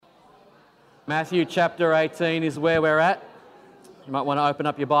Matthew chapter 18 is where we're at. You might want to open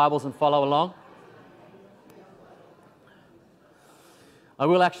up your Bibles and follow along. I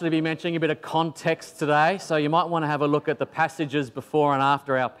will actually be mentioning a bit of context today, so you might want to have a look at the passages before and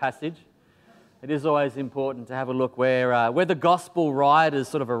after our passage. It is always important to have a look where the gospel writers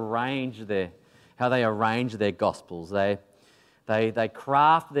sort of arrange how they arrange their gospels. They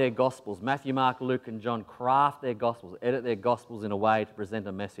craft their gospels. Matthew, Mark, Luke and John craft their gospels, edit their gospels in a way to present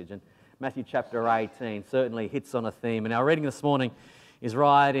a message. And Matthew chapter 18 certainly hits on a theme. And our reading this morning is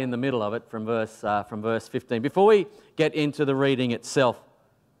right in the middle of it from verse 15. Before we get into the reading itself,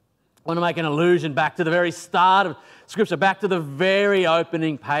 I want to make an allusion back to the very start of Scripture, back to the very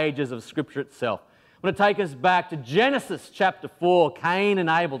opening pages of Scripture itself. I want to take us back to Genesis chapter 4, Cain and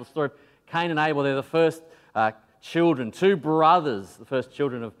Abel, the story of Cain and Abel. They're the first children, two brothers, the first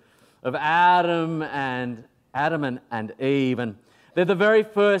children of Adam and Eve. And they're the very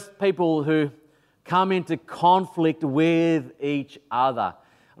first people who come into conflict with each other.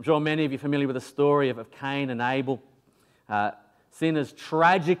 I'm sure many of you are familiar with the story of Cain and Abel. Sin has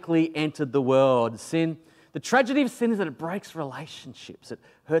tragically entered the world. The tragedy of sin is that it breaks relationships. It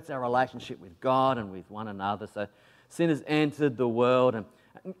hurts our relationship with God and with one another. So sin has entered the world,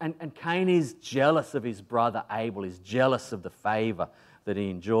 and Cain is jealous of his brother Abel. He's jealous of the favor that he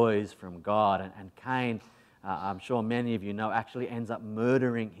enjoys from God. And Cain, I'm sure many of you know, actually ends up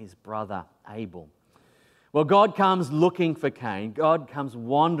murdering his brother Abel. Well, God comes looking for Cain. God comes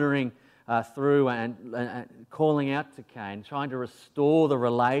wandering through and calling out to Cain, trying to restore the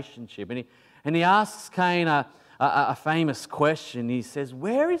relationship. And he asks Cain a famous question. He says,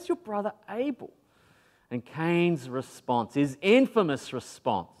 "Where is your brother Abel?" And Cain's response, his infamous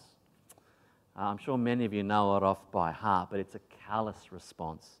response, I'm sure many of you know it off by heart, but it's a callous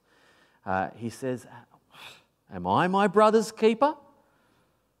response. He says, "Am I my brother's keeper?"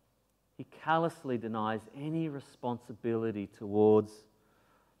 He callously denies any responsibility towards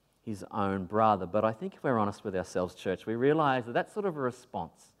his own brother. But I think if we're honest with ourselves, church, we realize that sort of a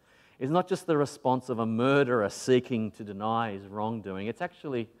response is not just the response of a murderer seeking to deny his wrongdoing. It's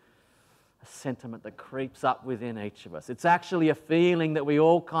actually a sentiment that creeps up within each of us. It's actually a feeling that we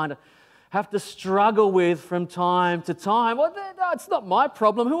all kind of have to struggle with from time to time. Well, it's not my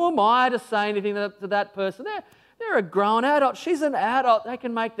problem. Who am I to say anything to that person? They're a grown adult. She's an adult. They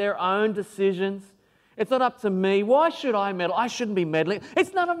can make their own decisions. It's not up to me. Why should I meddle? I shouldn't be meddling.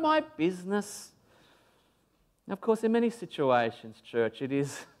 It's none of my business. Of course, in many situations, church, it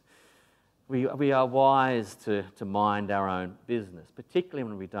is we are wise to mind our own business, particularly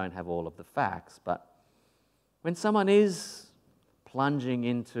when we don't have all of the facts. But when someone is plunging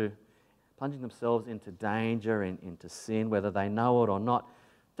themselves into danger, into sin, whether they know it or not,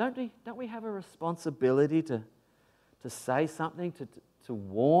 don't we have a responsibility to say something, to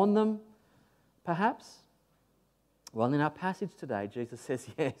warn them, perhaps? Well, in our passage today, Jesus says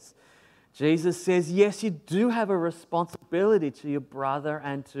yes. Jesus says, yes, you do have a responsibility to your brother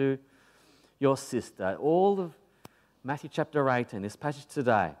and to your sister. All of Matthew chapter 18, this passage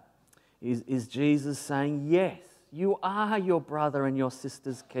today, is Jesus saying, yes, you are your brother and your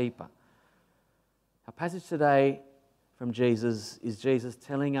sister's keeper. Our passage today from Jesus is Jesus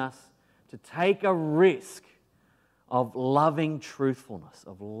telling us to take a risk of loving truthfulness,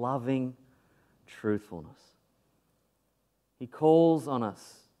 He calls on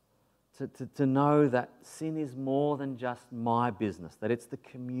us to know that sin is more than just my business, that it's the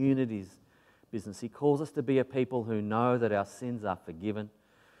community's business. He calls us to be a people who know that our sins are forgiven,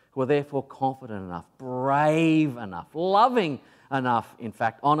 who are therefore confident enough, brave enough, loving enough, in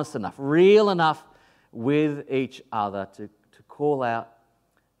fact, honest enough, real enough with each other to call out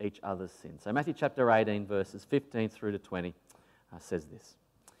each other's sins. So Matthew chapter 18, verses 15 through to 20 says this.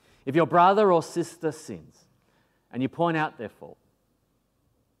 If your brother or sister sins, and you point out their fault,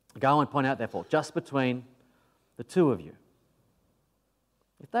 go and point out their fault just between the two of you.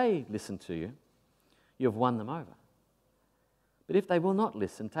 If they listen to you, you have won them over. But if they will not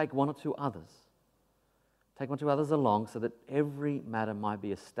listen, take one or two others. Take one or two others along so that every matter might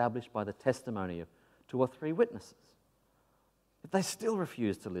be established by the testimony of 2 or 3 witnesses. If they still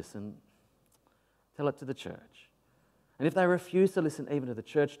refuse to listen, tell it to the church. And if they refuse to listen even to the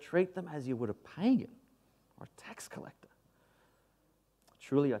church, treat them as you would a pagan or a tax collector.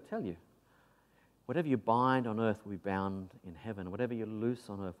 Truly, I tell you, whatever you bind on earth will be bound in heaven. Whatever you loose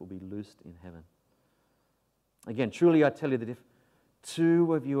on earth will be loosed in heaven. Again, truly I tell you that if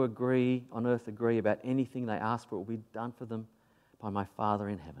 2 of you on earth agree about anything they ask for, it will be done for them by my Father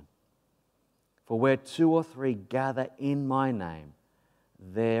in heaven. For where 2 or 3 gather in my name,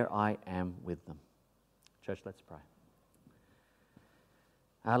 there I am with them. Church, let's pray.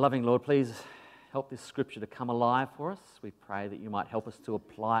 Our loving Lord, please help this scripture to come alive for us. We pray that you might help us to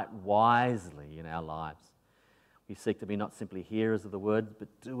apply it wisely in our lives. We seek to be not simply hearers of the words, but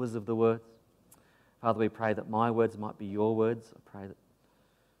doers of the words. Father, we pray that my words might be your words. I pray that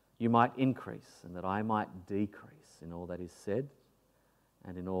you might increase and that I might decrease in all that is said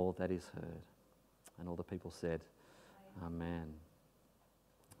and in all that is heard. And all the people said, Amen.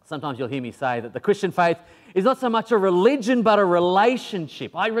 Sometimes you'll hear me say that the Christian faith is not so much a religion, but a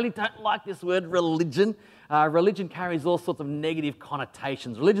relationship. I really don't like this word religion. Religion carries all sorts of negative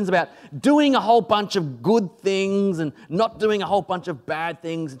connotations. Religion's about doing a whole bunch of good things and not doing a whole bunch of bad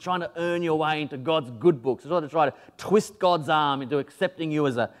things and trying to earn your way into God's good books. It's try to twist God's arm into accepting you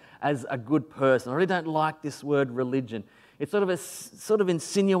as a good person. I really don't like this word religion. It sort of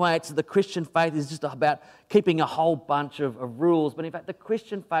insinuates that the Christian faith is just about keeping a whole bunch of rules. But in fact, the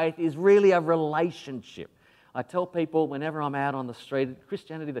Christian faith is really a relationship. I tell people whenever I'm out on the street,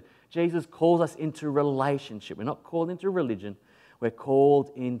 Christianity, that Jesus calls us into relationship. We're not called into religion. We're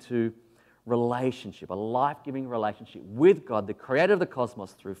called into relationship, a life-giving relationship with God, the creator of the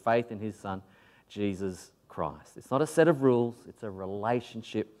cosmos, through faith in his Son, Jesus Christ. It's not a set of rules. It's a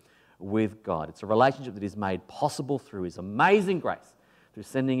relationship with God. It's a relationship that is made possible through his amazing grace, through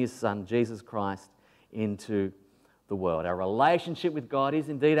sending his Son, Jesus Christ, into the world. Our relationship with God is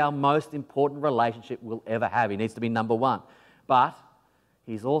indeed our most important relationship we'll ever have. He needs to be number one. But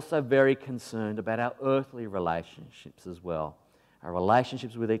he's also very concerned about our earthly relationships as well. Our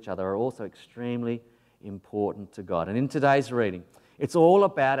relationships with each other are also extremely important to God. And in today's reading, it's all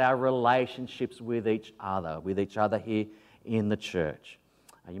about our relationships with each other here in the church.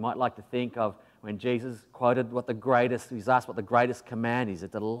 You might like to think of when Jesus quoted he's asked what the greatest command is. He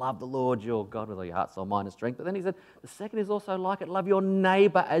said to love the Lord your God with all your heart, soul, mind and strength. But then he said the second is also like it, love your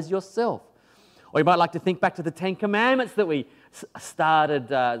neighbour as yourself. Or you might like to think back to the Ten Commandments that we started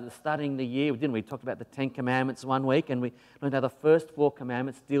studying the year, didn't we? We talked about the Ten Commandments one week, and we learned how the first 4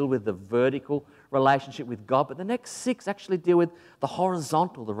 commandments deal with the vertical relationship with God, but the next 6 actually deal with the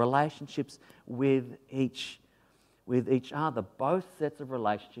horizontal, the relationships with each other. Both sets of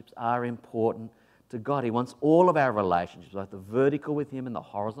relationships are important to God. He wants all of our relationships, both the vertical with him and the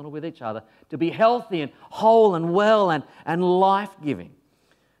horizontal with each other, to be healthy and whole and well and life-giving.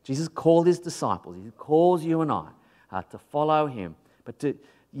 Jesus called his disciples. He calls you and I to follow him, but to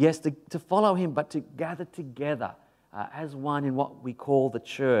follow him, but to gather together as one in what we call the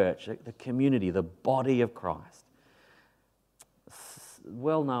church, the community, the body of Christ. A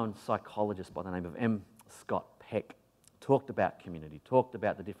well-known psychologist by the name of M. Scott Peck talked about community, talked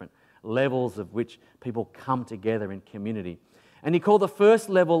about the different levels of which people come together in community. And he called the first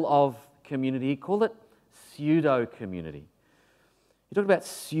level of community, he called it pseudo-community. He talked about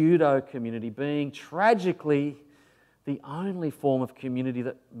pseudo-community being tragically the only form of community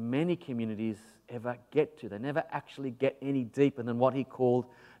that many communities ever get to. They never actually get any deeper than what he called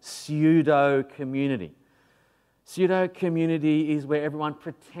pseudo-community. Pseudo-community is where everyone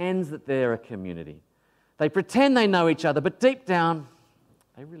pretends that they're a community. They pretend they know each other, but deep down,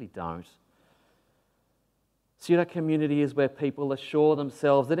 they really don't. Pseudo-community is where people assure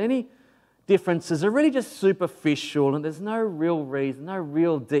themselves that any differences are really just superficial and there's no real reason, no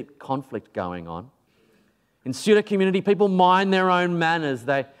real deep conflict going on. In pseudo-community, people mind their own manners.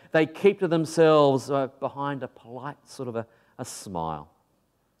 They keep to themselves behind a polite sort of a smile.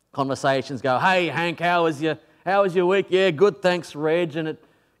 Conversations go, hey, Hank, how was your week? Yeah, good, thanks, Reg. And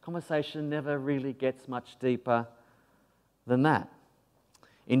conversation never really gets much deeper than that.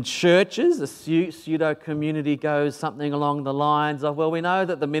 In churches, the pseudo-community goes something along the lines of, well, we know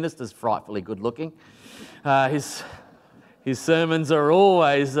that the minister's frightfully good looking. His sermons are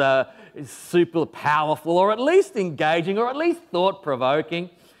always super powerful, or at least engaging, or at least thought-provoking.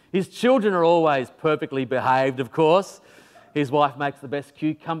 His children are always perfectly behaved, of course. His wife makes the best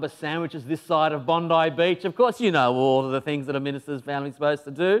cucumber sandwiches this side of Bondi Beach. Of course, you know all of the things that a minister's family is supposed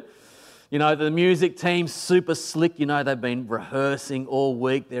to do. You know, the music team's super slick. You know, they've been rehearsing all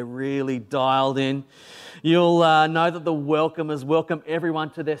week. They're really dialed in. You'll know that the welcomers welcome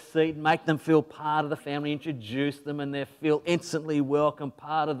everyone to their seat, make them feel part of the family, introduce them, and they feel instantly welcome,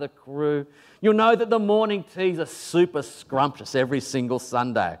 part of the crew. You'll know that the morning teas are super scrumptious every single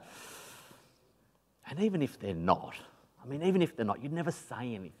Sunday. And even if they're not, you'd never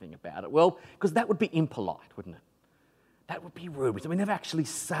say anything about it. Well, because that would be impolite, wouldn't it? That would be rude. So we never actually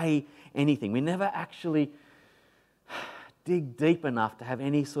say anything. We never actually dig deep enough to have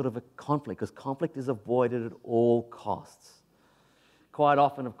any sort of a conflict, because conflict is avoided at all costs. Quite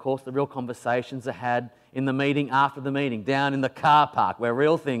often, of course, the real conversations are had in the meeting after the meeting, down in the car park where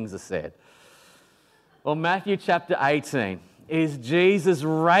real things are said. Well, Matthew chapter 18 is Jesus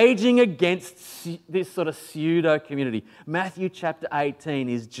raging against this sort of pseudo community. Matthew chapter 18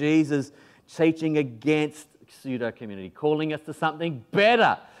 is Jesus teaching against pseudo community, calling us to something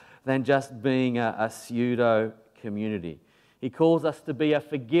better than just being a pseudo community. He calls us to be a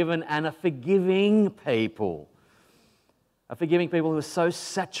forgiven and a forgiving people. A forgiving people who are so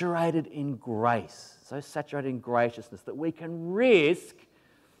saturated in grace, so saturated in graciousness that we can risk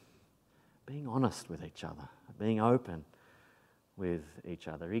being honest with each other, being open with each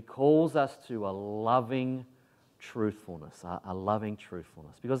other. He calls us to a loving truthfulness, a loving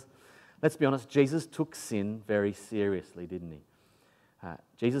truthfulness. Because, let's be honest, Jesus took sin very seriously, didn't he?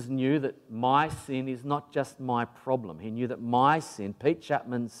 Jesus knew that my sin is not just my problem. He knew that my sin, Pete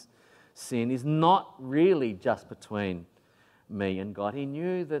Chapman's sin, is not really just between me and God. He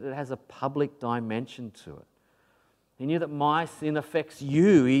knew that it has a public dimension to it. He knew that my sin affects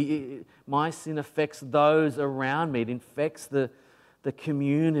you. My sin affects those around me. It infects the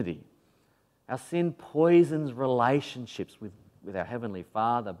community. Our sin poisons relationships with our Heavenly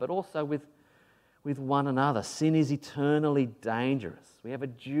Father, but also with one another. Sin is eternally dangerous. We have a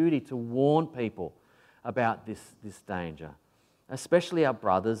duty to warn people about this danger, especially our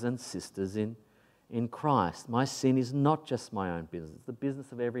brothers and sisters in Christ. My sin is not just my own business. It's the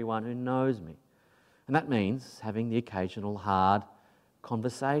business of everyone who knows me. And that means having the occasional hard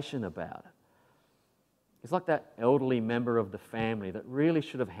conversation about it. It's like that elderly member of the family that really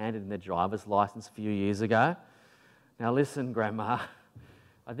should have handed in their driver's license a few years ago. Now listen, Grandma,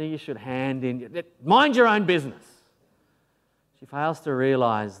 I think you should hand in, mind your own business. She fails to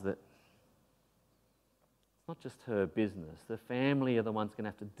realise that it's not just her business. The family are the ones going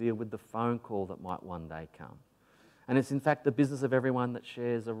to have to deal with the phone call that might one day come. And it's in fact the business of everyone that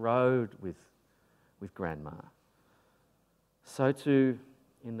shares a road with Grandma. So too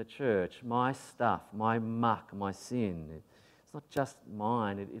in the church, my stuff, my muck, my sin, it's not just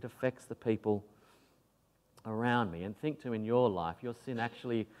mine, it affects the people around me. And think too, in your life, your sin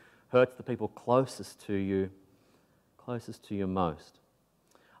actually hurts the people closest to you most.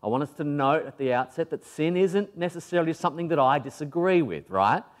 I want us to note at the outset that sin isn't necessarily something that I disagree with,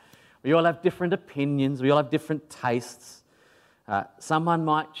 right? We all have different opinions, we all have different tastes. Someone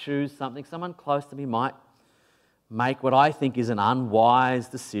might choose something, someone close to me might make what I think is an unwise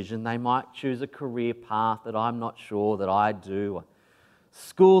decision. They might choose a career path that I'm not sure that I do.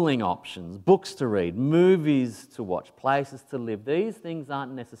 Schooling options, books to read, movies to watch, places to live. These things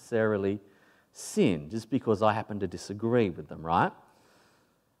aren't necessarily sin just because I happen to disagree with them, right?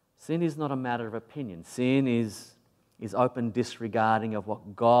 Sin is not a matter of opinion. Sin is open disregarding of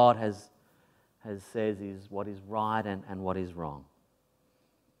what God has says is what is right and what is wrong.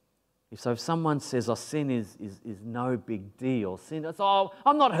 If someone says, oh, sin is no big deal, sin is, oh,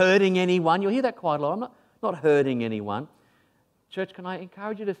 I'm not hurting anyone. You'll hear that quite a lot. I'm not hurting anyone. Church, can I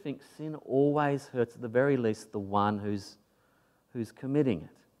encourage you to think sin always hurts, at the very least, the one who's committing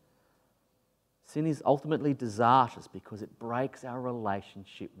it. Sin is ultimately disastrous because it breaks our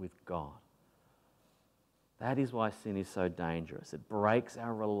relationship with God. That is why sin is so dangerous. It breaks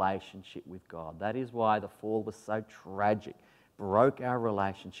our relationship with God. That is why the fall was so tragic. Broke our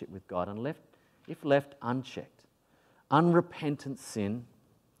relationship with God and if left unchecked. Unrepentant sin,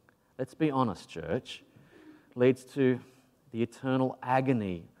 let's be honest, church, leads to the eternal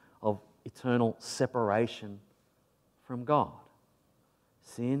agony of eternal separation from God.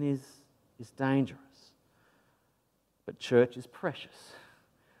 Sin is dangerous. But church is precious.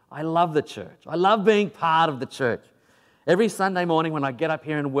 I love the church. I love being part of the church. Every Sunday morning when I get up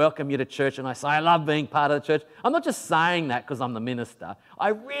here and welcome you to church and I say I love being part of the church, I'm not just saying that because I'm the minister. I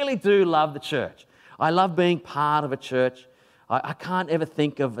really do love the church. I love being part of a church. I can't ever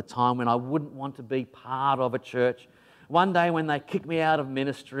think of a time when I wouldn't want to be part of a church. One day when they kick me out of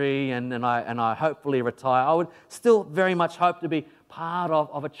ministry and I hopefully retire, I would still very much hope to be part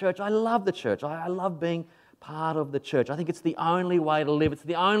of a church. I love the church. I love being part of the church. I think it's the only way to live. It's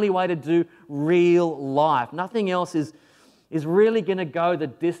the only way to do real life. Nothing else is really going to go the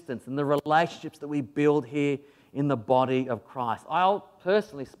distance in the relationships that we build here in the body of Christ. I,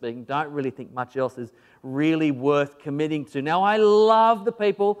 personally speaking, don't really think much else is really worth committing to. Now, I love the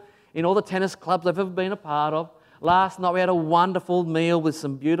people in all the tennis clubs I've ever been a part of. Last night we had a wonderful meal with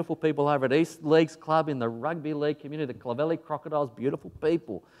some beautiful people over at East Leagues Club in the rugby league community, the Clavelli Crocodiles, beautiful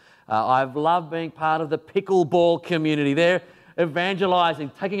people. I've loved being part of the pickleball community. They're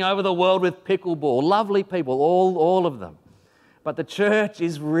evangelizing, taking over the world with pickleball. Lovely people, all of them. But the church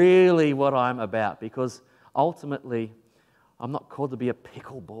is really what I'm about because ultimately I'm not called to be a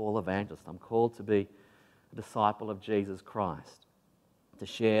pickleball evangelist. I'm called to be a disciple of Jesus Christ, to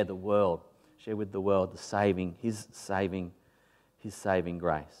share with the world His saving His saving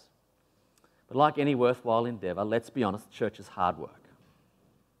grace. But like any worthwhile endeavour, let's be honest, church is hard work.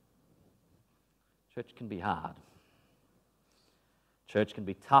 Church can be hard. Church can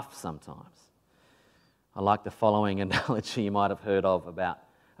be tough sometimes. I like the following analogy you might have heard of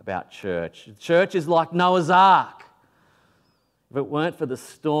about church. Church is like Noah's Ark. If it weren't for the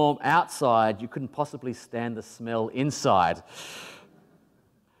storm outside, you couldn't possibly stand the smell inside.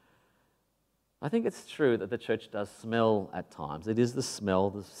 I think it's true that the church does smell at times. It is the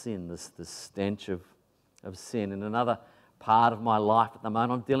smell, the sin, the stench of sin. In another part of my life at the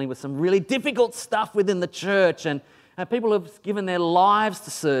moment, I'm dealing with some really difficult stuff within the church, and people have given their lives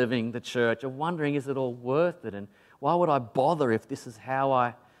to serving the church, are wondering, is it all worth it? And why would I bother if this is how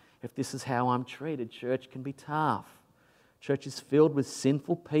I'm treated? Church can be tough. Church is filled with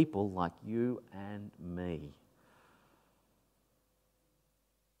sinful people like you and me.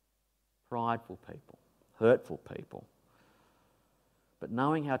 Prideful people, hurtful people. But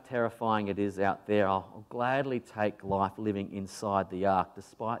knowing how terrifying it is out there, I'll gladly take life living inside the ark,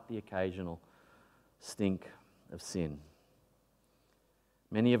 despite the occasional stink of sin.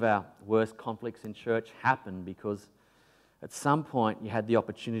 Many of our worst conflicts in church happen because at some point you had the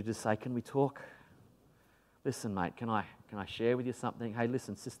opportunity to say, can we talk? Listen, mate, can I share with you something? Hey,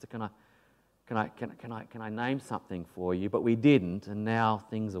 listen, sister, can I name something for you? But we didn't, and now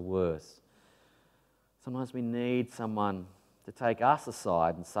things are worse. Sometimes we need someone to take us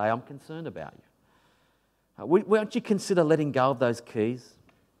aside and say, I'm concerned about you. Won't you consider letting go of those keys?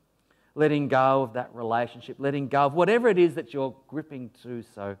 Letting go of that relationship, letting go of whatever it is that you're gripping to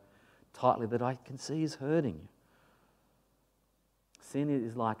so tightly that I can see is hurting you. Sin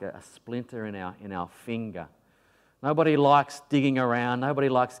is like a splinter in our finger. Nobody likes digging around. Nobody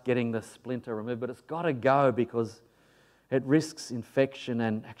likes getting the splinter removed, but it's got to go because it risks infection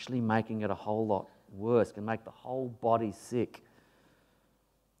and actually making it a whole lot worse. It can make the whole body sick.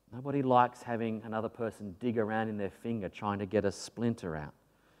 Nobody likes having another person dig around in their finger trying to get a splinter out.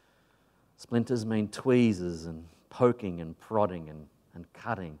 Splinters mean tweezers and poking and prodding and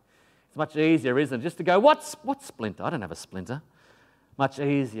cutting. It's much easier, isn't it, just to go, what splinter? I don't have a splinter. Much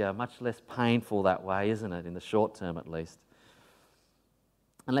easier, much less painful that way, isn't it, in the short term at least.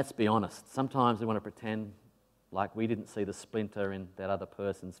 And let's be honest, sometimes we want to pretend like we didn't see the splinter in that other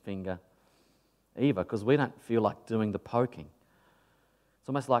person's finger either, because we don't feel like doing the poking. It's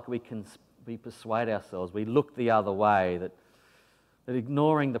almost like we persuade ourselves, we look the other way, that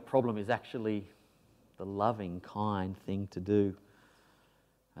ignoring the problem is actually the loving, kind thing to do.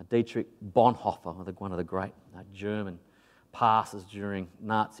 Dietrich Bonhoeffer, one of the great German pastors during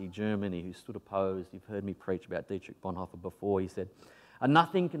Nazi Germany who stood opposed. You've heard me preach about Dietrich Bonhoeffer before. He said,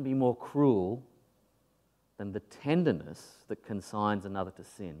 nothing can be more cruel than the tenderness that consigns another to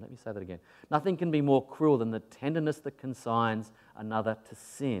sin. Let me say that again. Nothing can be more cruel than the tenderness that consigns another to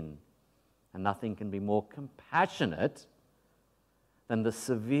sin. And nothing can be more compassionate than the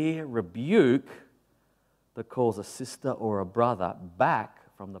severe rebuke that calls a sister or a brother back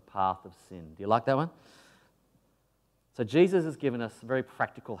from the path of sin. Do you like that one? So Jesus has given us a very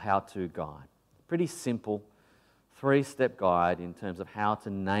practical how-to guide. Pretty simple, 3-step guide in terms of how to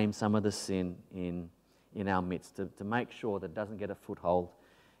name some of the sin in our midst, to make sure that it doesn't get a foothold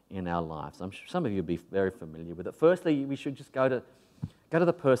in our lives. I'm sure some of you will be very familiar with it. Firstly, we should just go to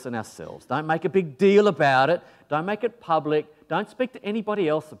the person ourselves. Don't make a big deal about it. Don't make it public. Don't speak to anybody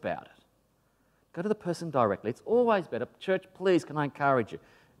else about it. Go to the person directly. It's always better. Church, please, can I encourage you?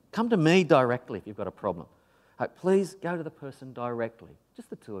 Come to me directly if you've got a problem. Please go to the person directly.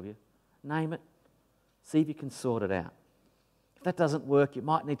 Just the two of you. Name it. See if you can sort it out. If that doesn't work, you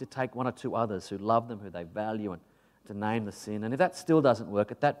might need to take one or two others who love them, who they value, and to name the sin. And if that still doesn't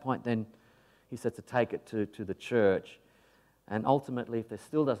work, at that point then he said to take it to the church. And ultimately, if this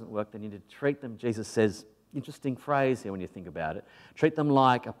still doesn't work, then you need to treat them, Jesus says, interesting phrase here when you think about it, treat them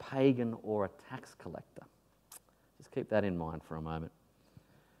like a pagan or a tax collector. Just keep that in mind for a moment.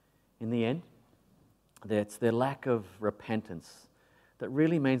 In the end, it's their lack of repentance that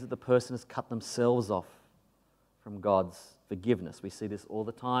really means that the person has cut themselves off from God's forgiveness. We see this all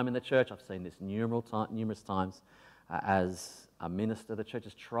the time in the church. I've seen this numerous times as a minister. The church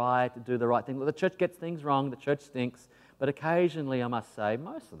has tried to do the right thing. The church gets things wrong. The church stinks. But occasionally, I must say,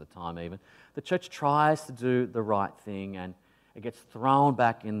 most of the time even, the church tries to do the right thing and it gets thrown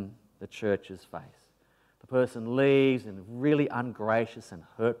back in the church's face. The person leaves in really ungracious and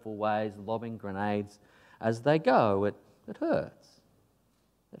hurtful ways, lobbing grenades as they go. It hurts.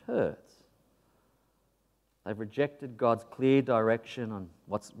 It hurts. They've rejected God's clear direction on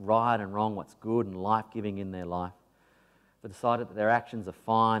what's right and wrong, what's good and life-giving in their life. They've decided that their actions are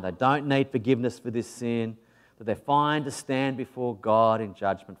fine. They don't need forgiveness for this sin. that they're fine to stand before God in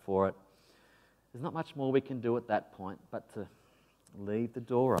judgment for it. There's not much more we can do at that point but to leave the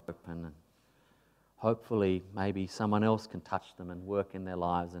door open, and hopefully maybe someone else can touch them and work in their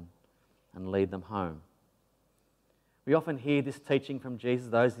lives and lead them home. We often hear this teaching from Jesus,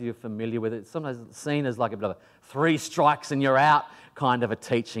 those of you who are familiar with it. It's sometimes seen as like a bit of a 3 strikes and you're out kind of a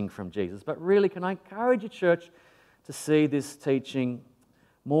teaching from Jesus. But really, can I encourage you, church, to see this teaching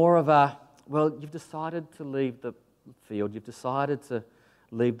more of a, well, you've decided to leave the field, you've decided to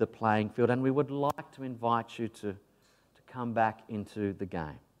leave the playing field, and we would like to invite you to come back into the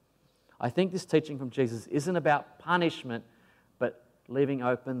game. I think this teaching from Jesus isn't about punishment, but leaving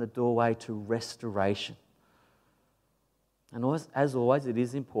open the doorway to restoration. And as always, it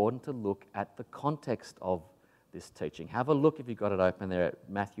is important to look at the context of this teaching. Have a look, if you've got it open there, at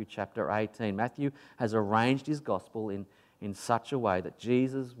Matthew chapter 18. Matthew has arranged his gospel in such a way that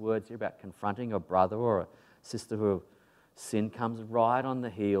Jesus' words here about confronting a brother or a sister who sin comes right on the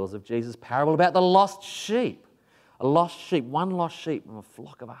heels of Jesus' parable about the lost sheep. A lost sheep, one lost sheep from a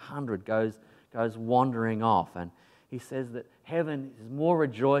flock of 100 goes wandering off. And he says that heaven is more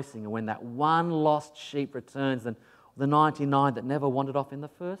rejoicing when that one lost sheep returns than the 99 that never wandered off in the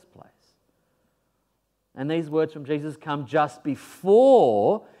first place. And these words from Jesus come just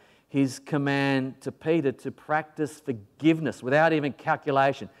before his command to Peter to practice forgiveness without even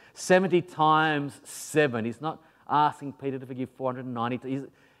calculation. 70 times 7. He's not asking Peter to forgive 490.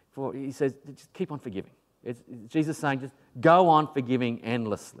 He says, just keep on forgiving. It's Jesus saying, just go on forgiving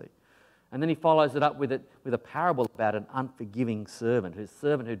endlessly. And then he follows it up with a parable about an unforgiving servant, his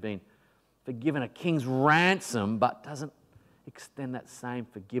servant who'd been forgiven a king's ransom, but doesn't extend that same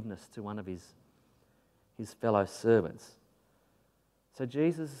forgiveness to one of his fellow servants. So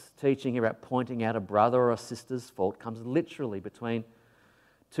Jesus' teaching here about pointing out a brother or a sister's fault comes literally between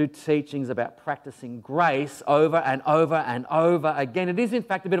two teachings about practicing grace over and over and over again. It is, in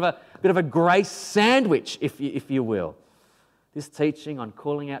fact, a bit of a grace sandwich, if you will. This teaching on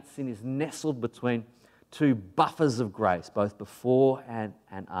calling out sin is nestled between two buffers of grace, both before and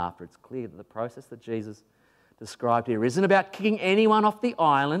after. It's clear that the process that Jesus described here isn't about kicking anyone off the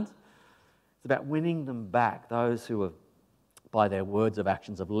island. It's about winning them back, those who have, by their words of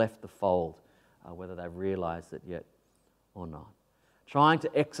actions, have left the fold, whether they've realised it yet or not. Trying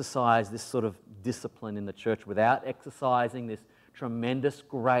to exercise this sort of discipline in the church without exercising this tremendous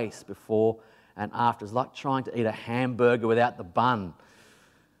grace before and after is like trying to eat a hamburger without the bun.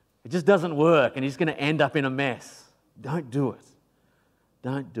 It just doesn't work, and you're just going to end up in a mess. Don't do it.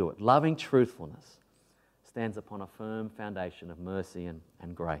 Don't do it. Loving truthfulness stands upon a firm foundation of mercy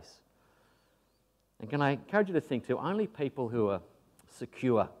and grace. And can I encourage you to think too, only people who are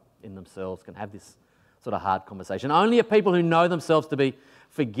secure in themselves can have this sort of hard conversation. Only people who know themselves to be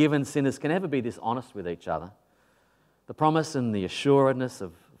forgiven sinners can ever be this honest with each other. The promise and the assuredness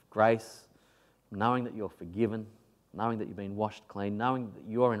of grace, knowing that you're forgiven, knowing that you've been washed clean, knowing that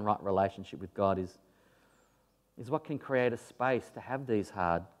you're in right relationship with God is what can create a space to have these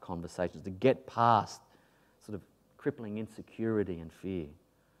hard conversations, to get past sort of crippling insecurity and fear.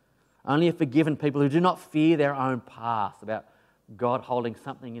 Only a forgiven people who do not fear their own past, about God holding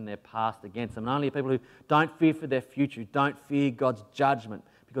something in their past against them. And only people who don't fear for their future, don't fear God's judgment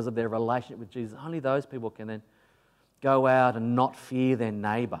because of their relationship with Jesus. Only those people can then go out and not fear their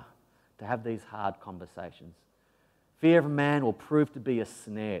neighbour, to have these hard conversations. Fear of man will prove to be a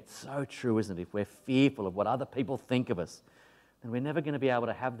snare. It's so true, isn't it? If we're fearful of what other people think of us, then we're never going to be able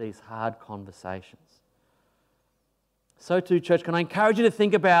to have these hard conversations. So too, church, can I encourage you to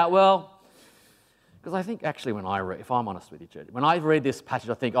think about, well, because I think actually when I read, if I'm honest with you, church, when I read this passage,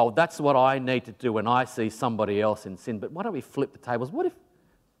 I think, oh, that's what I need to do when I see somebody else in sin. But why don't we flip the tables? What if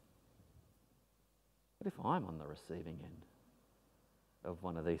I'm on the receiving end of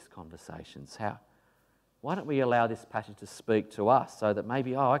one of these conversations? Why don't we allow this passage to speak to us so that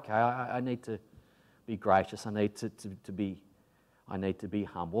maybe, I need to be gracious, I need to be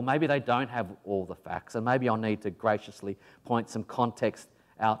humble. Maybe they don't have all the facts, and maybe I'll need to graciously point some context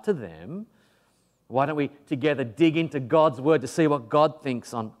out to them. Why don't we together dig into God's word to see what God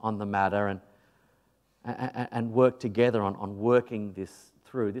thinks on the matter and work together on working this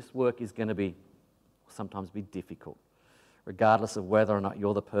through. This work is going to sometimes be difficult, regardless of whether or not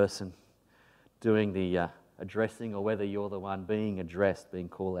you're the person doing the addressing or whether you're the one being addressed, being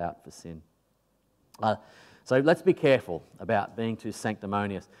called out for sin. So let's be careful about being too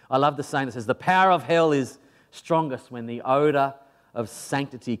sanctimonious. I love the saying that says, the power of hell is strongest when the odour of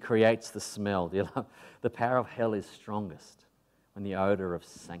sanctity creates the smell. Do you love? The power of hell is strongest when the odour of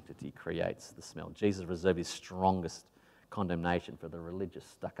sanctity creates the smell. Jesus reserved his strongest condemnation for the religious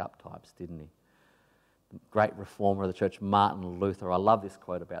stuck-up types, didn't he? the great reformer of the church, Martin Luther. I love this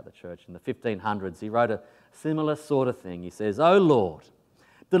quote about the church. In the 1500s, he wrote a similar sort of thing. He says, "O Lord,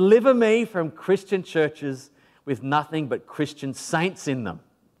 deliver me from Christian churches with nothing but Christian saints in them."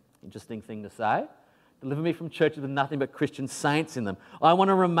 Interesting thing to say. Deliver me from churches with nothing but Christian saints in them. I want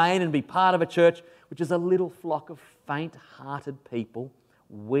to remain and be part of a church which is a little flock of faint-hearted people,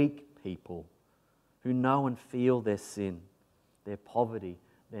 weak people, who know and feel their sin, their poverty,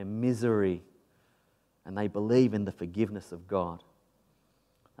 their misery, and they believe in the forgiveness of God.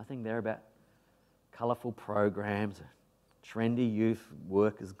 Nothing there about colourful programs, trendy youth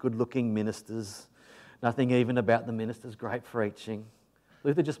workers, good-looking ministers. Nothing even about the ministers' great preaching.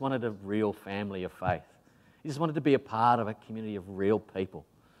 Luther just wanted a real family of faith. He just wanted to be a part of a community of real people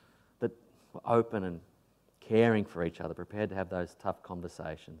that were open and caring for each other, prepared to have those tough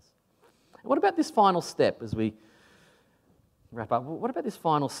conversations. And what about this final step as we wrap up? What about this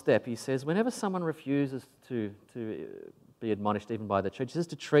final step? He says, whenever someone refuses to be admonished even by the church, he says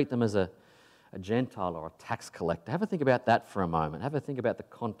to treat them as a Gentile or a tax collector. Have a think about that for a moment. Have a think about the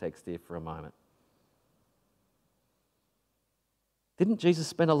context here for a moment. Didn't Jesus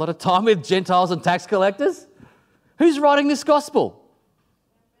spend a lot of time with Gentiles and tax collectors? Who's writing this gospel?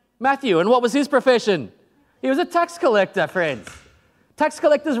 Matthew. And what was his profession? He was a tax collector, friends. Tax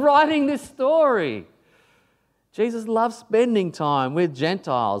collectors writing this story. Jesus loved spending time with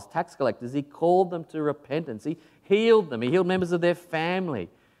Gentiles, tax collectors. He called them to repentance. He healed them. He healed members of their family.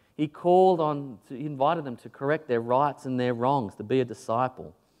 He he invited them to correct their rights and their wrongs, to be a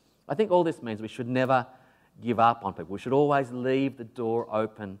disciple. I think all this means we should never give up on people. We should always leave the door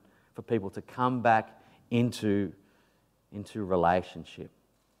open for people to come back into relationship.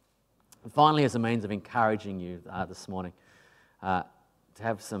 And finally, as a means of encouraging you this morning to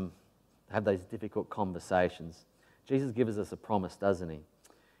have those difficult conversations, Jesus gives us a promise, doesn't he?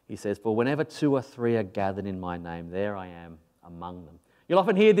 He says, "For whenever 2 or 3 are gathered in my name, there I am among them." You'll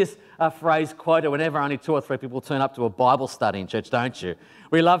often hear this phrase quoted whenever only 2 or 3 people turn up to a Bible study in church, don't you?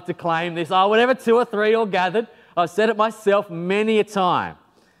 We love to claim this, whenever 2 or 3 are gathered. I've said it myself many a time.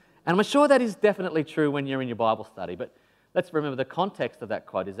 And I'm sure that is definitely true when you're in your Bible study. But let's remember the context of that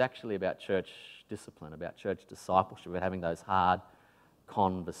quote is actually about church discipline, about church discipleship, about having those hard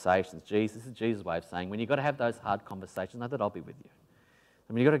conversations. This is Jesus' way of saying, when you've got to have those hard conversations, know that I'll be with you.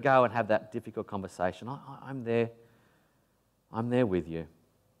 And when you've got to go and have that difficult conversation, I'm there. I'm there with you.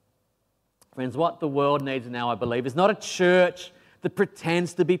 Friends, what the world needs now, I believe, is not a church that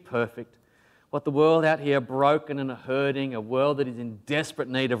pretends to be perfect. What the world out here, broken and hurting, a world that is in desperate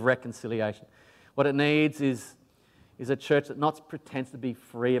need of reconciliation. What it needs is a church that not pretends to be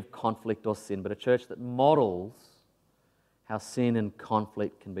free of conflict or sin, but a church that models how sin and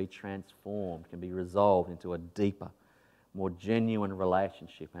conflict can be transformed, can be resolved into a deeper, more genuine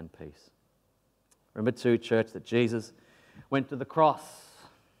relationship and peace. Remember too, church, that Jesus went to the cross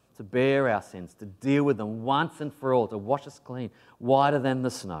to bear our sins, to deal with them once and for all, to wash us clean, whiter than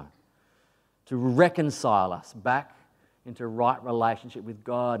the snow, to reconcile us back into right relationship with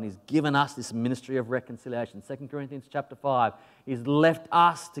God. And He's given us this ministry of reconciliation. 2 Corinthians chapter 5, He's left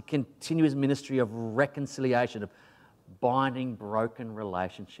us to continue His ministry of reconciliation, of binding broken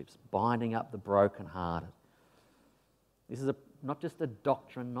relationships, binding up the brokenhearted. This is not just a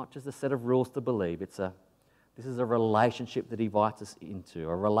doctrine, not just a set of rules to believe. This is a relationship that He invites us into,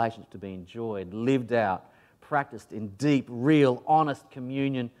 a relationship to be enjoyed, lived out, practiced in deep, real, honest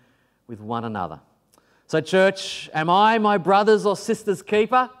communion with one another. So church, am I my brother's or sister's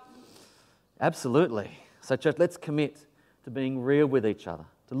keeper? Absolutely. So church, let's commit to being real with each other,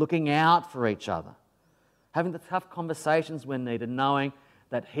 to looking out for each other, having the tough conversations when needed, knowing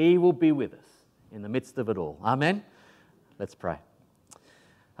that He will be with us in the midst of it all. Amen? Let's pray.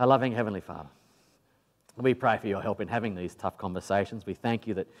 Our loving Heavenly Father, we pray for your help in having these tough conversations. We thank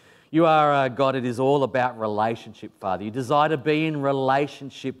you that you are God. It is all about relationship, Father. You desire to be in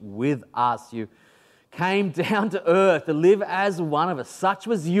relationship with us. You came down to earth to live as one of us. Such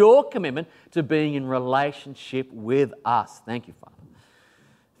was your commitment to being in relationship with us. Thank you, Father.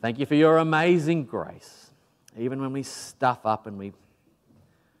 Thank you for your amazing grace. Even when we stuff up and we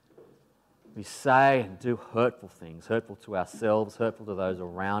say and do hurtful things, hurtful to ourselves, hurtful to those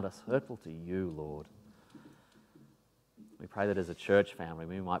around us, hurtful to you, Lord. We pray that as a church family,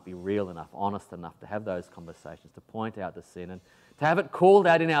 we might be real enough, honest enough to have those conversations, to point out the sin and to have it called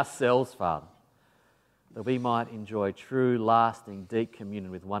out in ourselves, Father, that we might enjoy true, lasting, deep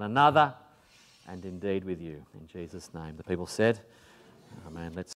communion with one another and indeed with you. In Jesus' name. The people said, Amen. Let's